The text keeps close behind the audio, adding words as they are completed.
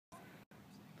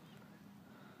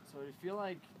So do you feel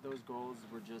like those goals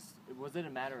were just, was it a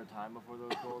matter of time before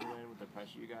those goals went in with the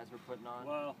pressure you guys were putting on?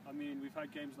 Well, I mean, we've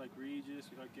had games like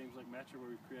Regis, we've had games like Metro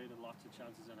where we've created lots of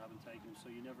chances and haven't taken them, so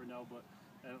you never know. But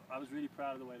I was really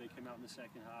proud of the way they came out in the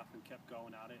second half and kept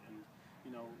going at it. And,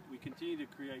 you know, we continue to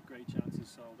create great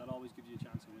chances, so that always gives you a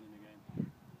chance of winning the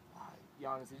game.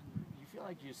 Giannis, you feel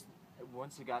like you just,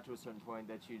 once it got to a certain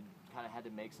point that you kind of had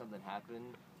to make something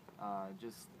happen,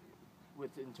 just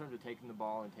with in terms of taking the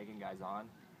ball and taking guys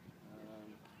on?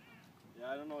 Yeah,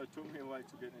 I don't know. It took me a while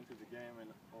to get into the game, and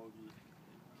Augie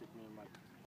kicked me in my